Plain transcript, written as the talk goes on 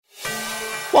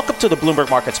Welcome to the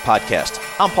Bloomberg Markets Podcast.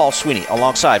 I'm Paul Sweeney,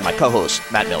 alongside my co-host,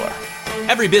 Matt Miller.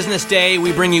 Every business day,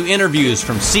 we bring you interviews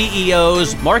from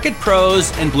CEOs, market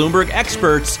pros, and Bloomberg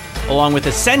experts, along with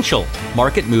essential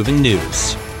market-moving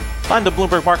news. Find the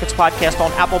Bloomberg Markets Podcast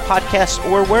on Apple Podcasts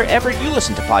or wherever you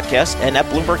listen to podcasts and at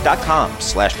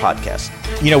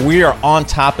Bloomberg.com/podcast. You know, we are on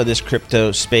top of this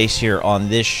crypto space here on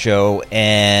this show,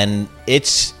 and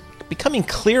it's becoming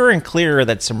clearer and clearer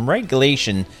that some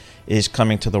regulation is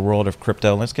coming to the world of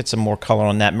crypto. Let's get some more color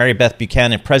on that. Mary Beth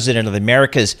Buchanan, President of the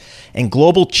Americas and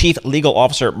Global Chief Legal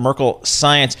Officer at Merkle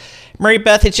Science. Mary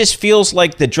Beth, it just feels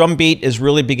like the drumbeat is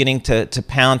really beginning to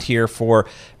pound here for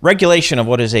regulation of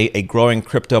what is a growing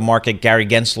crypto market. Gary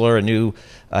Gensler, a new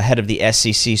head of the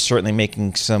SEC, certainly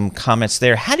making some comments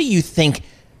there. How do you think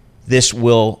this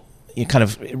will kind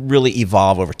of really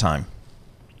evolve over time?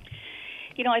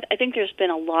 You know, I think there's been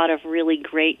a lot of really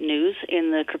great news in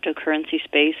the cryptocurrency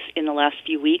space in the last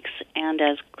few weeks, and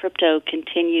as crypto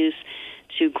continues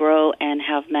to grow and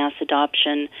have mass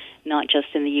adoption, not just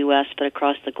in the U.S. but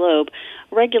across the globe,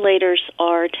 regulators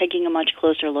are taking a much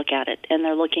closer look at it, and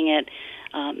they're looking at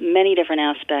many different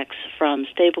aspects, from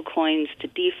stablecoins to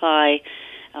DeFi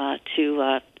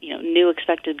to new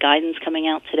expected guidance coming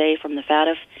out today from the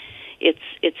FATF.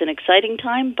 It's an exciting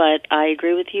time, but I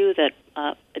agree with you that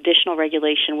additional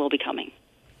regulation will be coming.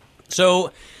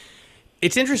 So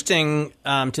it's interesting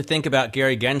to think about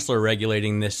Gary Gensler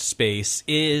regulating this space.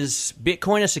 Is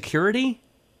Bitcoin a security?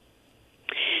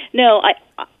 No,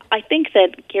 I think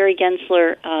that Gary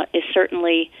Gensler is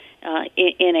certainly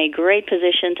in a great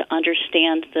position to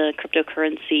understand the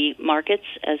cryptocurrency markets,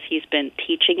 as he's been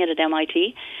teaching it at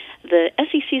MIT. The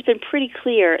SEC has been pretty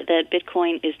clear that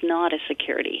Bitcoin is not a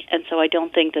security, and so I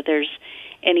don't think that there's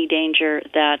any danger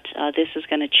that this is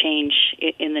going to change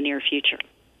in the near future.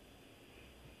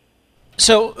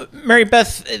 So, Mary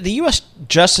Beth, the U.S.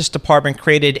 Justice Department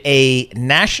created a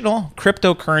national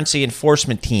cryptocurrency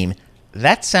enforcement team.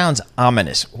 That sounds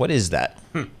ominous. What is that?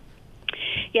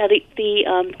 Yeah, the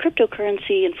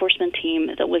cryptocurrency enforcement team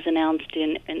that was announced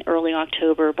in early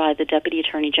October by the Deputy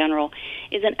Attorney General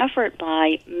is an effort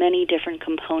by many different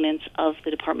components of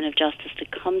the Department of Justice to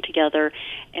come together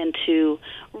and to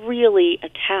really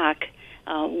attack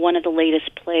one of the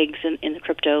latest plagues in the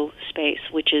crypto space,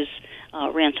 which is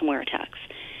ransomware attacks.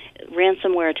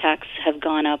 Ransomware attacks have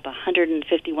gone up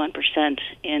 151%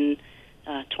 in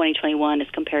 2021 as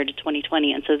compared to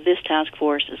 2020, and so this task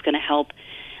force is going to help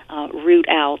root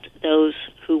out those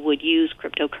who would use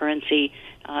cryptocurrency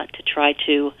to try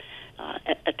to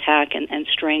attack and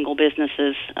strangle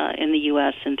businesses in the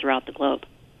U.S. and throughout the globe.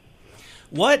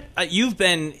 What you've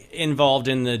been involved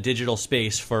in the digital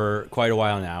space for quite a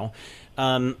while now.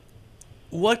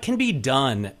 What can be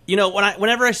done? You know,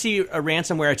 whenever I see a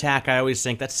ransomware attack, I always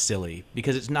think that's silly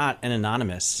because it's not an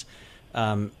anonymous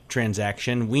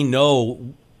transaction. We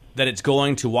know that it's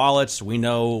going to wallets. We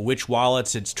know which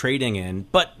wallets it's trading in,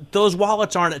 but those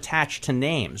wallets aren't attached to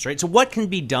names, right? So what can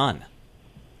be done?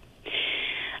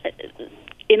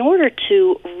 In order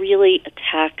to really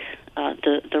attack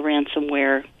the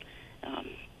ransomware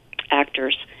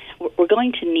actors, we're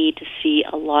going to need to see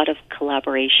a lot of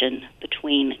collaboration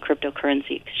between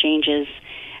cryptocurrency exchanges,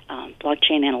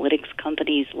 blockchain analytics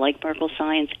companies like Merkle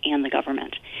Science, and the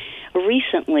government.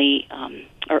 Recently,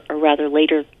 or rather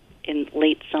later in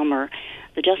late summer,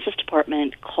 the Justice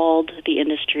Department called the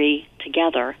industry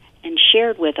together and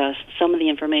shared with us some of the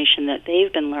information that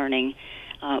they've been learning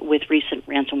with recent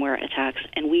ransomware attacks,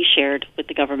 and we shared with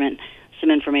the government some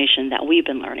information that we've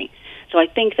been learning. So I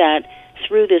think that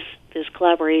through this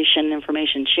collaboration and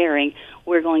information sharing,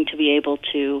 we're going to be able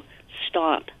to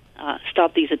stop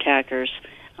these attackers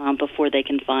before they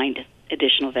can find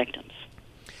additional victims.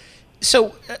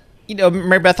 So,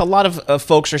 Mary Beth, a lot of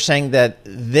folks are saying that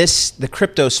the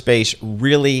crypto space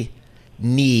really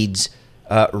needs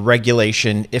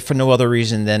regulation, if for no other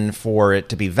reason than for it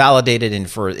to be validated and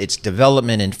for its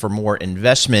development and for more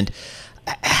investment.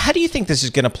 How do you think this is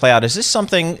going to play out? Is this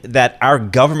something that our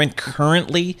government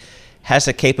currently has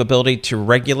the capability to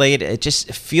regulate? It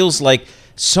just feels like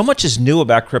so much is new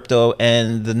about crypto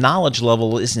and the knowledge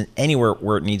level isn't anywhere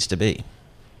where it needs to be.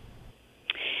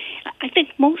 I think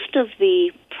most of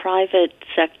the private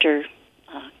sector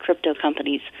crypto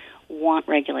companies want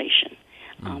regulation,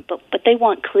 but they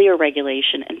want clear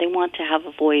regulation, and they want to have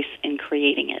a voice in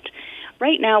creating it.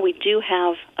 Right now, we do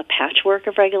have a patchwork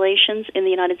of regulations in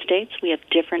the United States. We have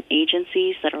different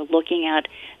agencies that are looking at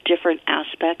different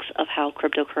aspects of how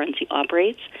cryptocurrency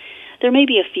operates. There may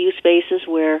be a few spaces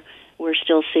where we're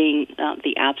still seeing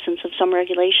the absence of some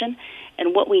regulation,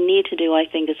 and what we need to do, I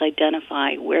think, is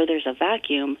identify where there's a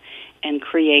vacuum and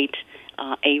create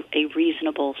a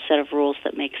reasonable set of rules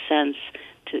that make sense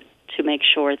to make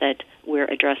sure that we're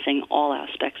addressing all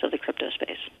aspects of the crypto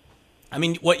space. I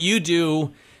mean, what you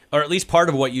do, or at least part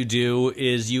of what you do,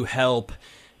 is you help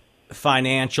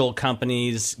financial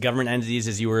companies, government entities,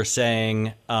 as you were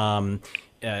saying,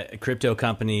 crypto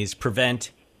companies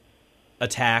prevent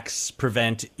attacks,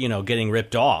 prevent, getting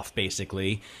ripped off,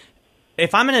 basically.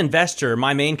 If I'm an investor,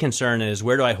 my main concern is,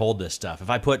 where do I hold this stuff? If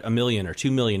I put $1 million or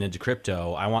 $2 million into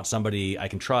crypto, I want somebody I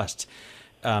can trust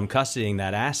custodying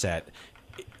that asset.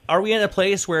 Are we in a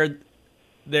place where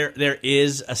there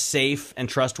is a safe and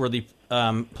trustworthy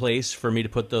place for me to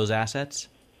put those assets?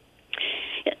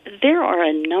 There are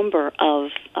a number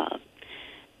of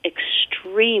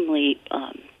extremely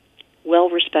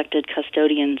well-respected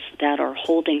custodians that are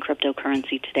holding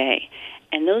cryptocurrency today.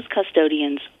 And those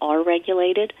custodians are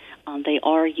regulated. They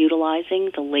are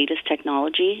utilizing the latest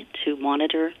technology to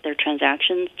monitor their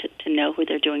transactions, to know who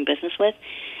they're doing business with.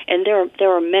 And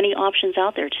there are many options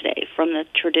out there today, from the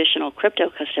traditional crypto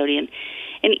custodian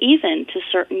and even to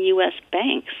certain U.S.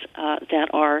 banks that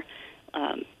are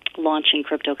launching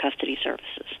crypto custody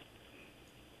services.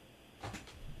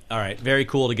 All right. Very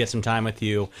cool to get some time with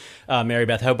you, Mary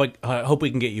Beth. I hope we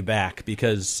can get you back,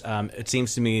 because it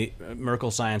seems to me Merkle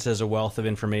Science has a wealth of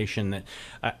information that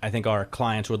I think our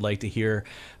clients would like to hear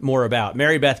more about.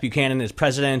 Mary Beth Buchanan is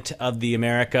president of the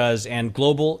Americas and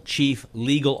global chief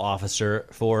legal officer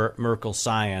for Merkle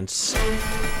Science.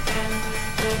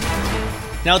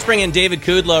 Now let's bring in David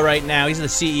Kudlow right now. He's the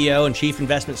CEO and chief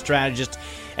investment strategist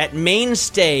at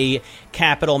Mainstay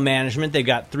Capital Management. They've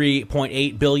got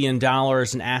 $3.8 billion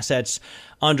in assets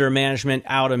under management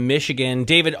out of Michigan.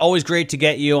 David, always great to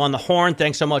get you on the horn.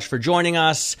 Thanks so much for joining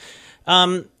us.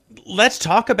 Let's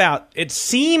talk about, it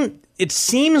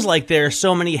seems like there are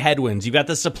so many headwinds. You've got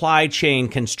the supply chain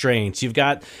constraints. You've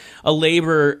got a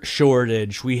labor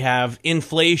shortage. We have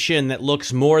inflation that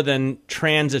looks more than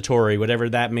transitory, whatever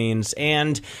that means.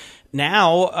 And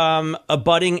now a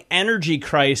budding energy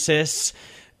crisis.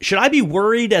 Should I be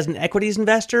worried as an equities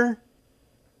investor?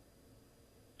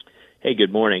 Hey,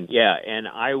 good morning. Yeah, and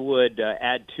I would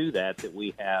add to that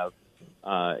we have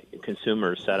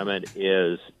consumer sentiment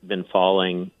has been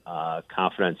falling,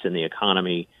 confidence in the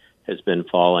economy has been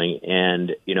falling,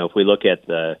 and if we look at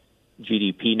the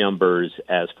GDP numbers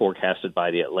as forecasted by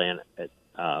the Atlanta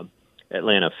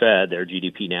Fed, their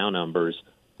GDP Now numbers,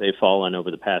 they've fallen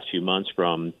over the past few months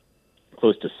from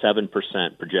close to 7%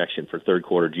 projection for third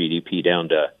quarter GDP down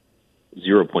to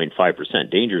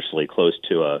 0.5%, dangerously close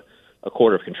to a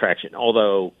quarter of contraction,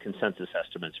 although consensus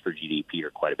estimates for GDP are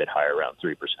quite a bit higher, around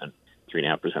 3%,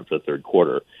 3.5% for the third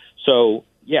quarter. So,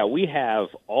 yeah, we have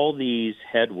all these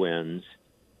headwinds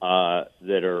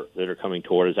that are coming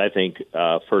toward us. I think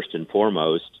first and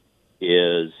foremost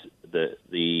is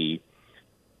the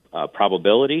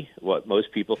probability, what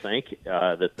most people think,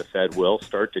 that the Fed will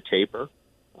start to taper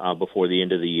before the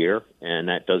end of the year, and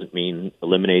that doesn't mean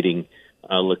eliminating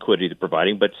liquidity they're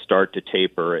providing, but start to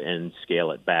taper and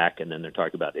scale it back. And then they're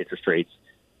talking about interest rates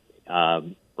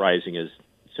rising as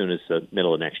soon as the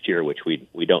middle of next year, which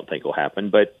we don't think will happen.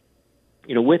 But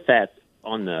with that,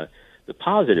 on the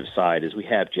positive side is we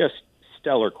have just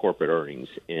stellar corporate earnings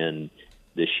in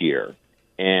this year.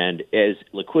 And as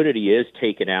liquidity is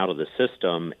taken out of the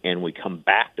system and we come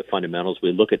back to fundamentals,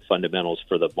 we look at fundamentals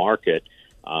for the market,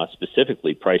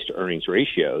 specifically price to earnings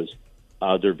ratios,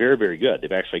 they're very, very good.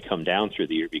 They've actually come down through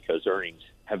the year because earnings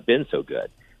have been so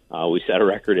good. We set a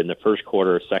record in the first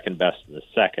quarter, second best in the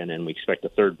second, and we expect the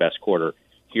third best quarter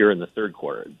here in the third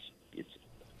quarter. It's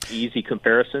easy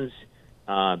comparisons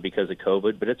because of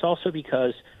COVID, but it's also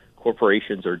because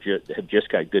corporations have just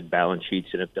got good balance sheets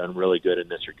and have done really good in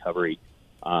this recovery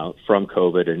from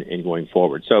COVID and going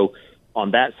forward. So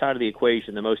on that side of the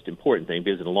equation, the most important thing,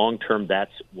 because in the long term,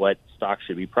 that's what stocks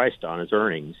should be priced on, is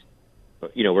earnings.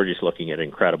 But, we're just looking at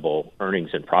incredible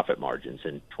earnings and profit margins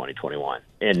in 2021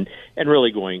 and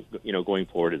really going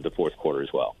forward in the fourth quarter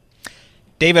as well.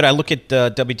 David, I look at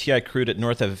WTI crude at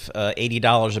north of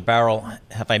 $80 a barrel.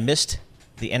 Have I missed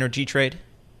the energy trade?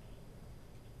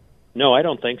 No, I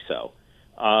don't think so.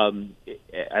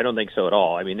 I don't think so at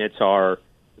all. I mean, it's our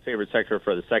favorite sector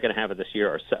for the second half of this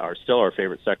year. Still our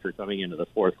favorite sector coming into the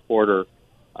fourth quarter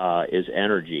is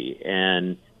energy.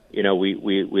 And,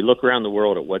 we look around the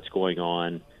world at what's going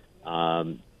on.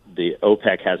 The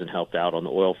OPEC hasn't helped out on the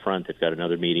oil front. They've got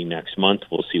another meeting next month.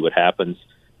 We'll see what happens.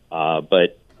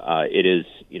 But it is,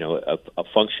 a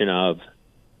function of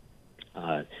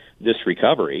this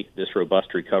recovery, this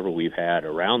robust recovery we've had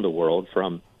around the world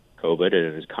from COVID,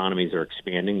 and as economies are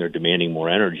expanding, they're demanding more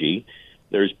energy.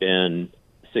 There's been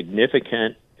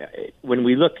significant when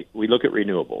we look at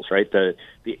renewables, right? The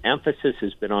emphasis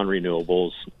has been on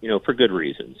renewables, for good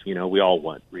reasons. We all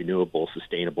want renewable,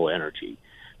 sustainable energy,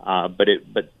 but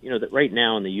that right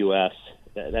now in the U.S.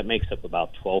 that makes up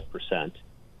about 12%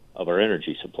 of our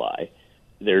energy supply.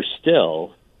 There's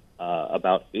still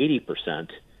about 80%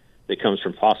 that comes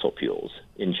from fossil fuels.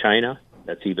 In China,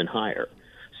 that's even higher.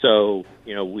 So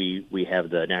we have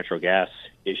the natural gas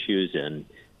issues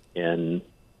in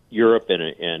Europe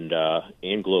and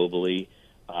globally.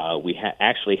 We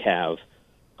actually have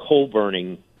coal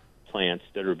burning plants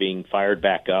that are being fired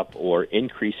back up or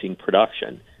increasing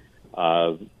production.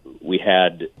 We're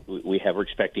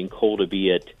expecting coal to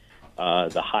be at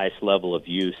the highest level of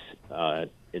use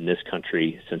in this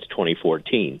country since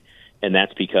 2014, and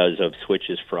that's because of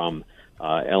switches from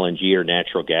LNG or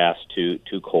natural gas to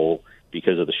coal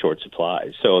because of the short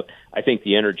supplies. So I think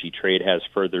the energy trade has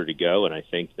further to go, and I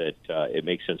think that it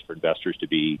makes sense for investors to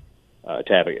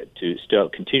still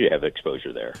continue to have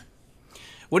exposure there.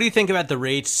 What do you think about the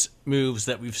rates moves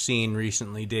that we've seen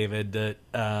recently, David? That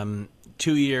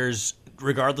 2 years,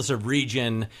 regardless of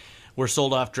region, were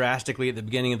sold off drastically at the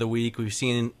beginning of the week. We've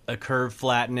seen a curve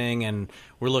flattening, and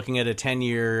we're looking at a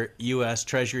 10-year U.S.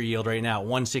 Treasury yield right now at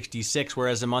 166,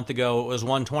 whereas a month ago it was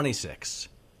 126.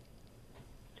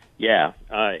 Yeah,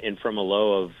 and from a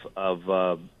low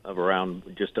of around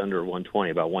just under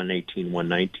 120, about 118,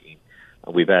 119,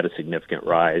 we've had a significant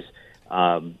rise.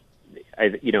 I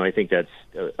think that's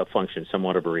a function,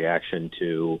 somewhat of a reaction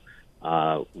to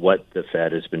what the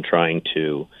Fed has been trying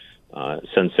to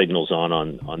send signals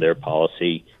on their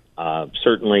policy.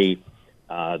 Certainly,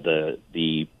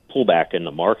 the pullback in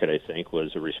the market, I think,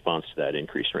 was a response to that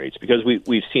increased rates, because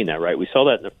we've seen that, right? We saw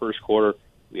that in the first quarter.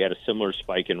 We had a similar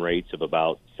spike in rates of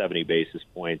about 70 basis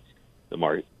points. The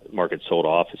market sold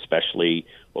off, especially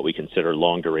what we consider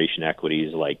long-duration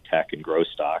equities like tech and growth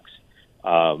stocks.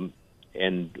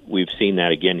 And we've seen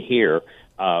that again here.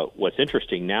 What's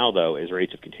interesting now, though, is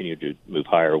rates have continued to move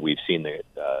higher. We've seen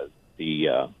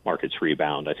the markets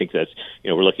rebound. I think that's,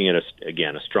 we're looking at,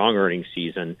 a strong earnings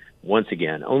season. Once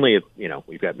again, only if,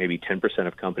 we've got maybe 10%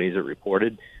 of companies that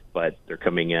reported, but they're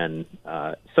coming in,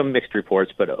 some mixed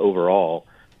reports, but overall,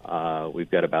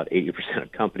 we've got about 80%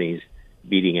 of companies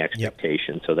beating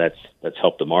expectations. Yep. So that's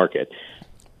helped the market.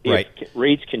 Right. If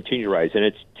rates continue to rise, and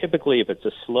it's typically, if it's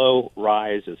a slow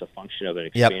rise as a function of an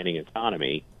expanding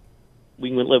economy, we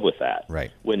can live with that. Right.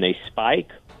 When they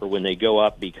spike or when they go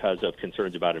up because of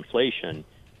concerns about inflation,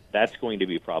 that's going to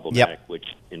be problematic, which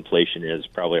inflation is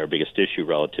probably our biggest issue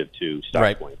relative to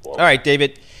stocks going forward. All right,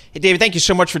 David. Hey, David, thank you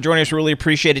so much for joining us. We really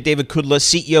appreciate it. David Kudla,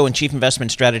 CEO and Chief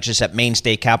Investment Strategist at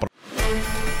Mainstay Capital.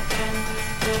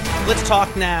 Let's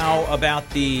talk now about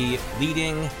the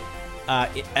leading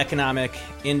economic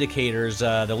indicators,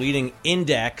 the leading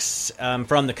index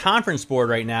from the Conference Board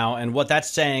right now, and what that's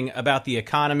saying about the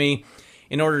economy.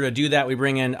 In order to do that, we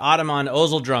bring in Ataman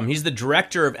Ozeldrum. He's the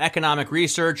Director of Economic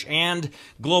Research and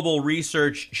Global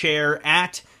Research Chair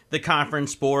at the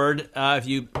Conference Board. If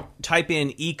you type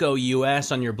in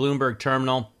ECO-US on your Bloomberg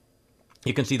terminal,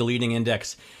 you can see the leading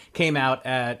index came out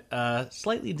at a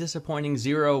slightly disappointing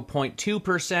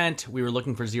 0.2%. We were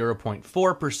looking for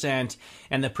 0.4%,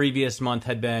 and the previous month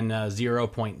had been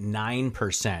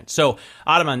 0.9%. So,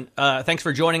 Ataman, thanks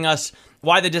for joining us.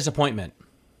 Why the disappointment?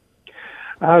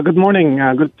 Good morning.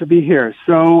 Good to be here.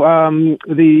 So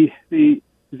the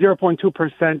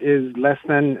 0.2% is less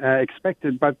than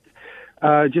expected, but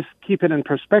just keep it in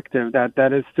perspective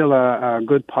that is still a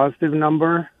good positive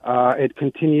number. It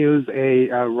continues a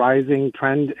rising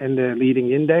trend in the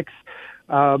leading index,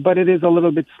 but it is a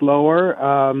little bit slower.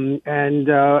 And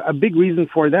a big reason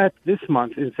for that this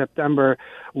month in September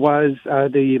was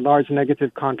the large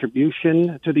negative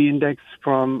contribution to the index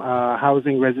from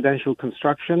housing residential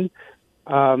construction.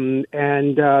 And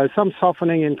some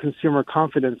softening in consumer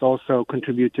confidence also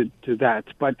contributed to that.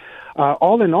 But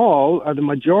all in all, the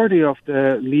majority of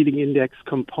the leading index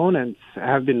components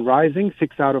have been rising,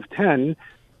 6 out of 10.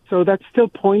 So that still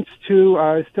points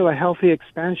to still a healthy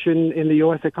expansion in the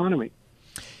U.S. economy.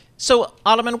 So,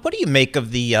 Ataman, what do you make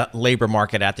of the labor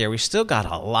market out there? We've still got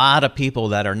a lot of people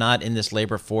that are not in this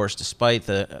labor force, despite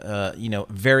the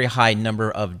very high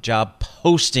number of job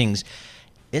postings.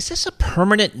 Is this a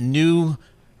permanent new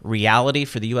reality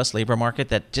for the U.S. labor market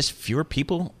that just fewer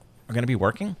people are going to be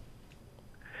working?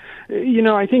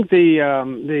 I think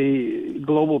the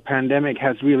global pandemic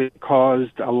has really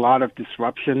caused a lot of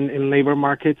disruption in labor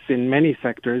markets in many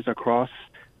sectors across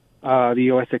the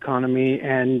U.S. economy.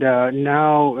 And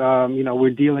now,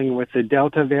 we're dealing with the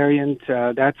Delta variant.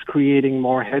 That's creating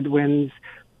more headwinds.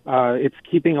 It's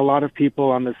keeping a lot of people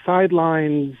on the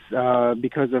sidelines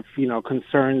because of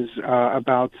concerns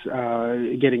about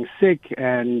getting sick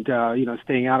and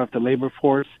staying out of the labor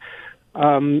force.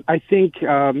 I think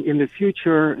in the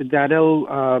future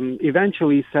that'll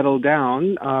eventually settle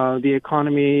down. The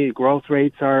economy growth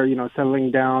rates are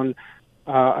settling down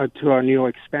to our new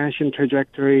expansion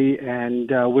trajectory, and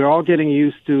we're all getting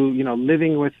used to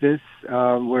living with this.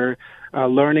 We're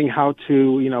learning how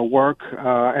to work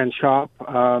and shop.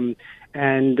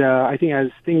 And I think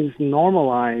as things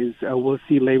normalize, we'll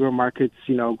see labor markets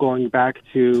going back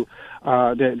to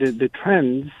the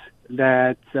trends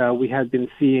that we had been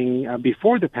seeing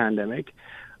before the pandemic.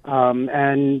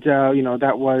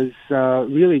 That was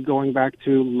really going back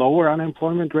to lower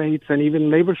unemployment rates and even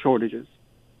labor shortages.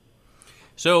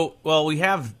 So, well, we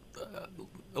have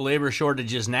labor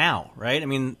shortages now, right? I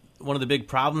mean, one of the big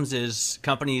problems is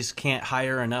companies can't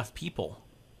hire enough people.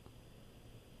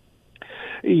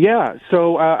 Yeah,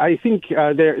 so I think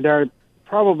there are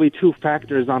probably two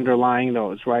factors underlying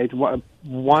those, right?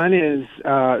 One is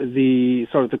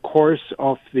the course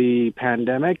of the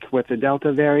pandemic with the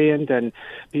Delta variant and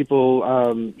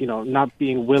people, not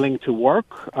being willing to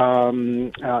work,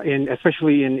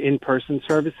 especially in in-person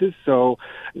services. So,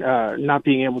 not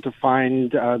being able to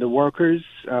find the workers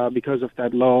because of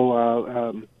that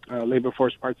low labor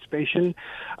force participation.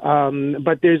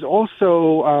 But there's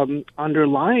also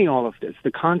underlying all of this.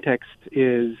 The context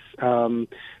is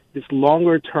this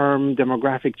longer-term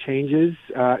demographic changes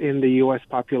in the U.S.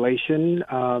 population,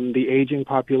 the aging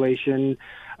population,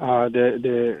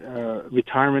 the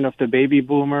retirement of the baby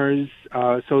boomers.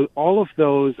 So all of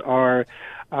those are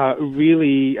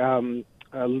really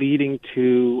leading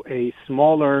to a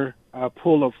smaller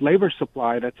pool of labor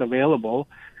supply that's available,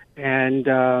 and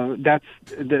that's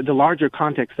the larger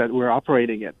context that we're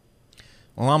operating in.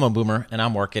 Well, I'm a boomer, and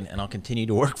I'm working, and I'll continue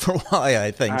to work for a while,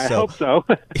 I think. I hope so.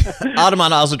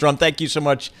 Ataman Ozdrum, thank you so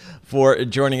much for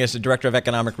joining us, the Director of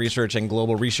Economic Research and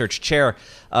Global Research Chair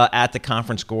at the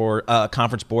Conference Board.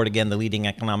 Again, the leading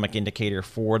economic indicator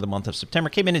for the month of September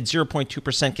came in at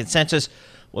 0.2%. Consensus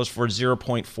was for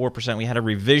 0.4%. We had a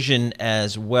revision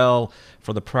as well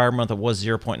for the prior month. It was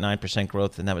 0.9%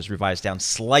 growth, and that was revised down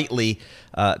slightly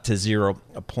to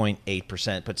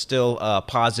 0.8%, but still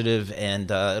positive, and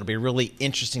it'll be really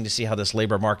interesting to see how this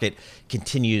labor market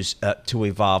continues to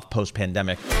evolve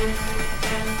post-pandemic.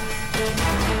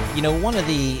 One of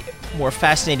the more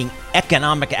fascinating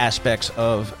economic aspects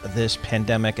of this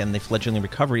pandemic and the fledgling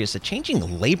recovery is the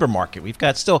changing labor market. We've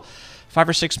got still 5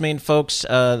 or 6 million folks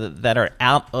that are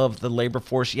out of the labor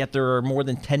force, yet there are more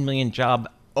than 10 million job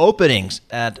openings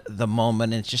at the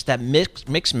moment. And it's just that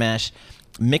mix mash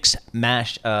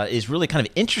is really kind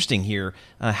of interesting here.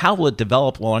 How will it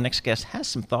develop? Well, our next guest has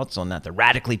some thoughts on that, the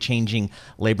radically changing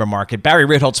labor market. Barry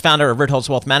Ritholtz, founder of Ritholtz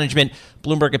Wealth Management,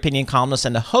 Bloomberg opinion columnist,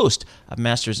 and the host of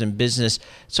Masters in Business.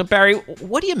 So, Barry,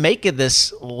 what do you make of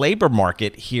this labor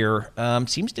market here?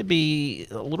 Seems to be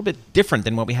a little bit different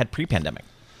than what we had pre-pandemic.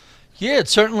 Yeah, it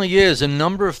certainly is. A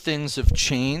number of things have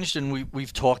changed, and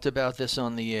we've talked about this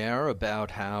on the air, about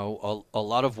how a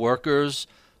lot of workers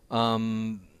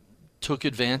took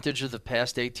advantage of the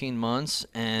past 18 months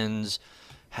and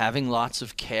having lots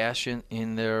of cash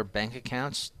in their bank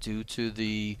accounts due to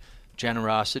the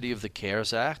generosity of the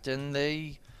CARES Act, and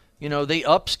they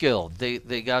upskilled.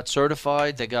 They got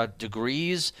certified, they got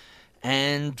degrees,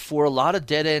 and for a lot of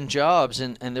dead-end jobs,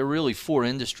 and there are really 4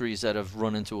 industries that have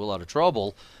run into a lot of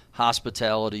trouble: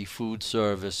 hospitality, food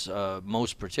service,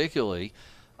 most particularly.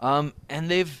 And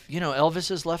they've, Elvis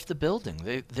has left the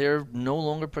building. They're no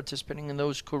longer participating in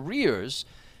those careers.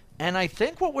 And I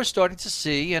think what we're starting to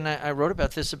see, and I wrote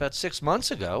about this about 6 months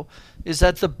ago, is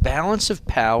that the balance of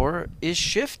power is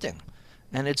shifting.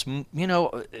 And it's,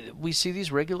 we see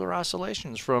these regular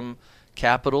oscillations from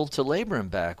capital to labor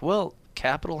and back. Well,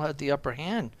 capital had the upper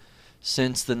hand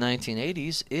since the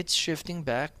 1980s. It's shifting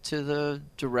back to the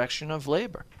direction of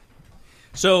labor.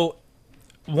 So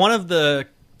one of the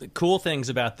cool things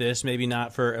about this, maybe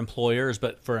not for employers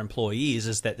but for employees,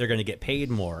 is that they're going to get paid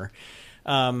more.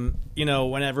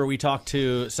 Whenever we talk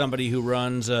to somebody who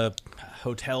runs a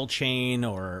hotel chain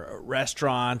or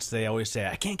restaurants, they always say,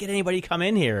 I can't get anybody to come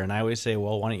in here. And I always say,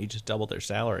 well, why don't you just double their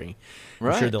salary?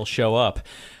 Right. I'm sure they'll show up.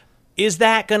 Is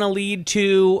that going to lead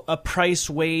to a price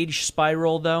wage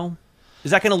spiral, though?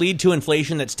 Is that going to lead to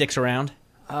inflation that sticks around?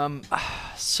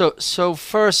 So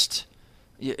first,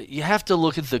 you have to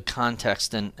look at the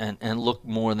context and look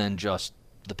more than just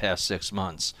the past 6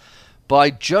 months. By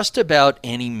just about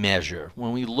any measure,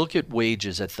 when we look at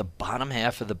wages at the bottom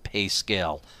half of the pay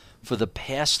scale for the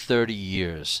past 30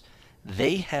 years,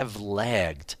 they have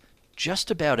lagged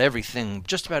just about everything,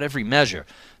 just about every measure.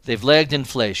 They've lagged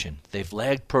inflation. They've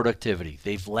lagged productivity.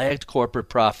 They've lagged corporate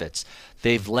profits.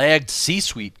 They've lagged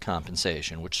C-suite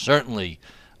compensation, which certainly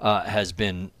has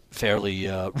been fairly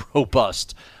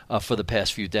robust for the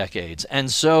past few decades. And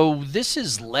so this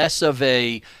is less of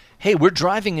a, hey, we're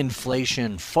driving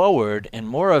inflation forward, and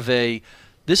more of a,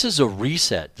 this is a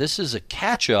reset. This is a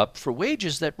catch-up for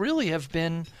wages that really have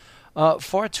been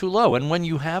far too low. And when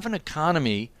you have an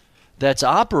economy that's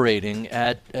operating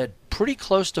at pretty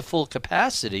close to full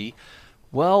capacity,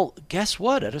 well, guess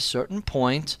what? At a certain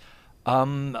point,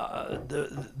 a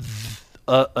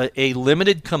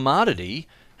limited commodity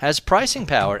has pricing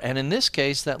power. And in this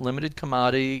case, that limited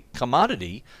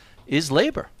commodity is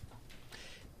labor.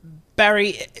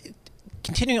 Barry,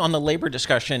 continuing on the labor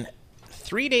discussion,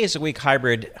 3 days a week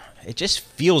hybrid, it just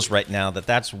feels right now that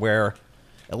that's where,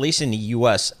 at least in the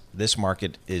U.S., this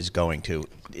market is going to.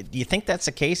 Do you think that's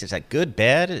the case? Is that good,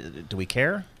 bad? Do we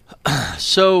care?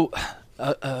 So,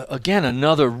 again,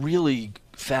 another really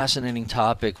fascinating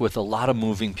topic with a lot of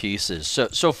moving pieces.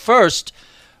 So first,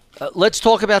 let's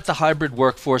talk about the hybrid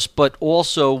workforce, but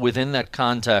also within that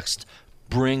context,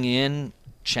 bring in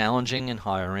challenging in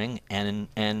hiring and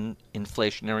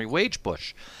inflationary wage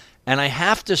push. And I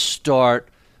have to start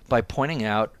by pointing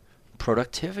out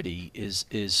productivity is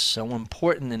so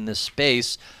important in this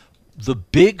space. The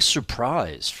big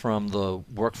surprise from the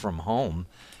work from home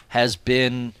has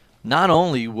been not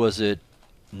only was it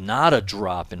not a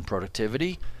drop in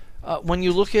productivity, when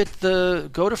you look at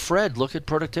go to Fred, look at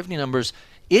productivity numbers,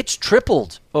 it's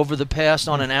tripled over the past,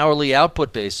 on an hourly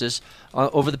output basis,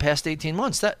 over the past 18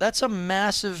 months. That's a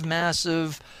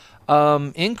massive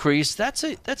increase. That's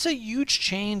a huge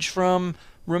change from,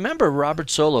 remember, Robert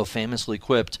Solow famously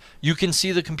quipped, you can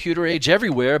see the computer age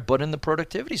everywhere but in the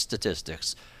productivity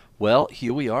statistics. Well,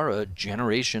 here we are a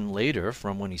generation later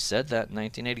from when he said that in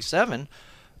 1987.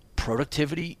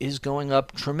 Productivity is going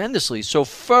up tremendously. So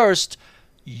first,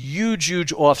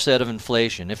 huge offset of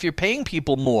inflation. If you're paying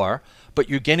people more, but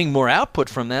you're getting more output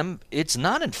from them, it's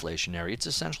not inflationary. It's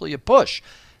essentially a push.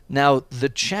 Now, the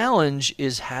challenge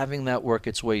is having that work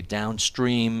its way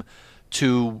downstream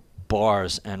to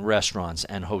bars and restaurants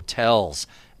and hotels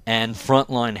and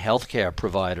frontline healthcare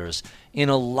providers. In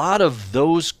a lot of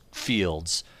those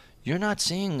fields, you're not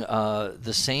seeing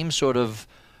the same sort of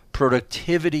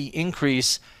productivity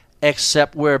increase,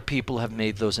 except where people have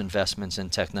made those investments in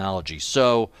technology.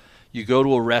 So you go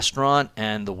to a restaurant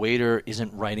and the waiter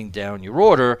isn't writing down your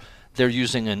order. They're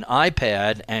using an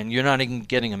iPad, and you're not even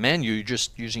getting a menu. You're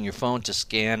just using your phone to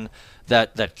scan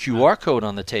that QR code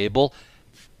on the table.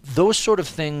 Those sort of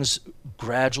things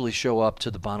gradually show up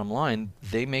to the bottom line.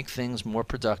 They make things more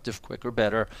productive, quicker,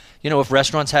 better. You know, if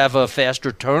restaurants have a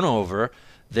faster turnover,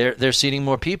 they're seating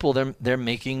more people. They're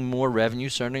making more revenue,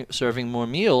 serving more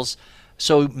meals.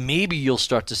 So maybe you'll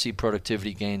start to see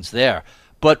productivity gains there.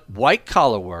 But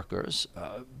white-collar workers,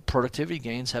 productivity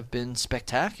gains have been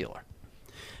spectacular.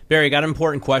 Barry, got an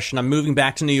important question. I'm moving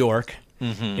back to New York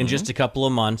in just a couple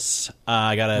of months.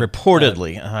 I got a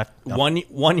reportedly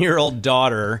one-year-old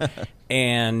daughter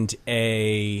and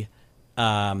a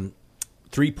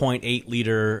 3.8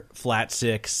 liter flat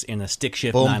six in a stick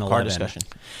shift 911. Car discussion.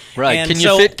 Right?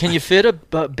 And can you fit a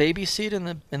baby seat in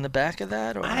the back of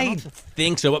that? Or I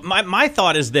think so. But my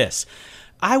thought is this.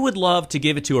 I would love to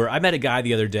give it to her. I met a guy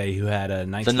the other day who had a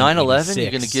 1986. The 911?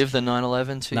 You're going to give the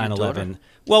 911 to your daughter?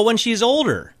 Well, when she's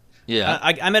older. Yeah.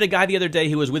 I met a guy the other day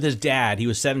who was with his dad. He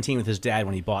was 17 with his dad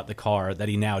when he bought the car that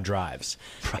he now drives.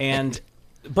 Right.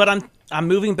 But I'm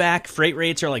moving back. Freight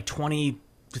rates are like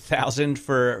 $20,000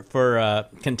 for a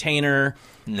container.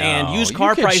 No, and used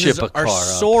car prices are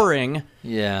soaring.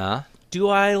 Yeah. Do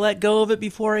I let go of it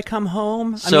before I come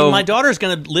home? I mean, my daughter's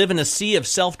going to live in a sea of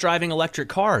self-driving electric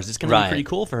cars. It's going to be pretty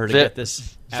cool for her to get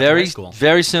this after high school.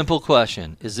 Very simple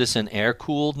question. Is this an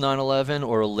air-cooled 911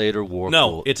 or a later war-cooled?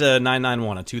 No, it's a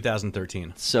 991, a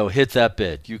 2013. So hit that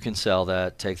bid. You can sell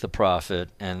that, take the profit,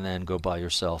 and then go buy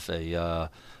yourself a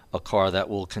car that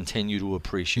will continue to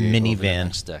appreciate.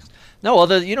 Minivan. No,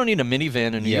 you don't need a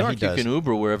minivan in New York. You can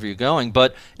Uber wherever you're going.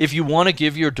 But if you want to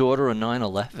give your daughter a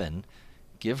 911,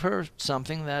 give her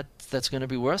something that's going to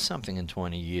be worth something in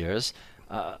 20 years.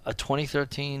 A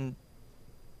 2013,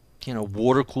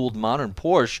 water-cooled modern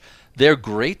Porsche, they're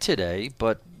great today,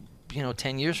 but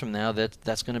 10 years from now,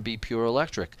 that's going to be pure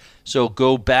electric. So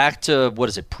go back to,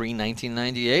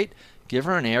 pre-1998? Give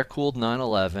her an air-cooled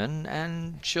 911,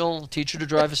 and she'll teach her to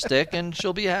drive a stick, and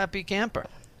she'll be a happy camper.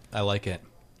 I like it.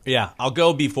 Yeah, I'll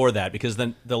go before that, because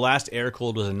the last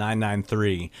air-cooled was a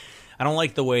 993. I don't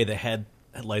like the way the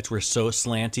headlights were so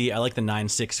slanty. I like the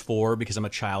 964 because I'm a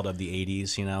child of the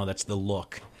 80s, that's the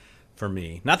look. for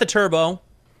me. Not the turbo,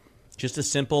 just a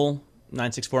simple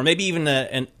 964, maybe even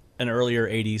an earlier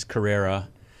 80s Carrera.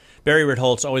 Barry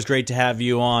Ritholtz, always great to have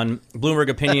you on. Bloomberg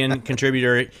Opinion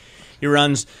contributor. He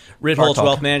runs Ritholtz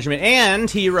Wealth Management, and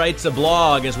he writes a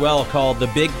blog as well called The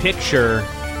Big Picture.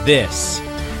 This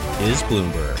is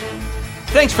Bloomberg.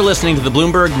 Thanks for listening to the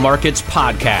Bloomberg Markets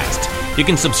Podcast. You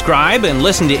can subscribe and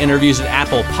listen to interviews at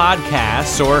Apple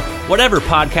Podcasts or whatever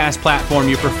podcast platform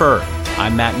you prefer.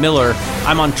 I'm Matt Miller.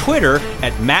 I'm on Twitter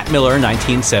at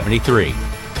MattMiller1973.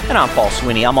 And I'm Paul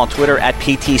Sweeney. I'm on Twitter at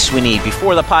PT Sweeney.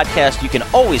 Before the podcast, you can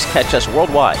always catch us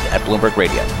worldwide at Bloomberg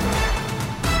Radio.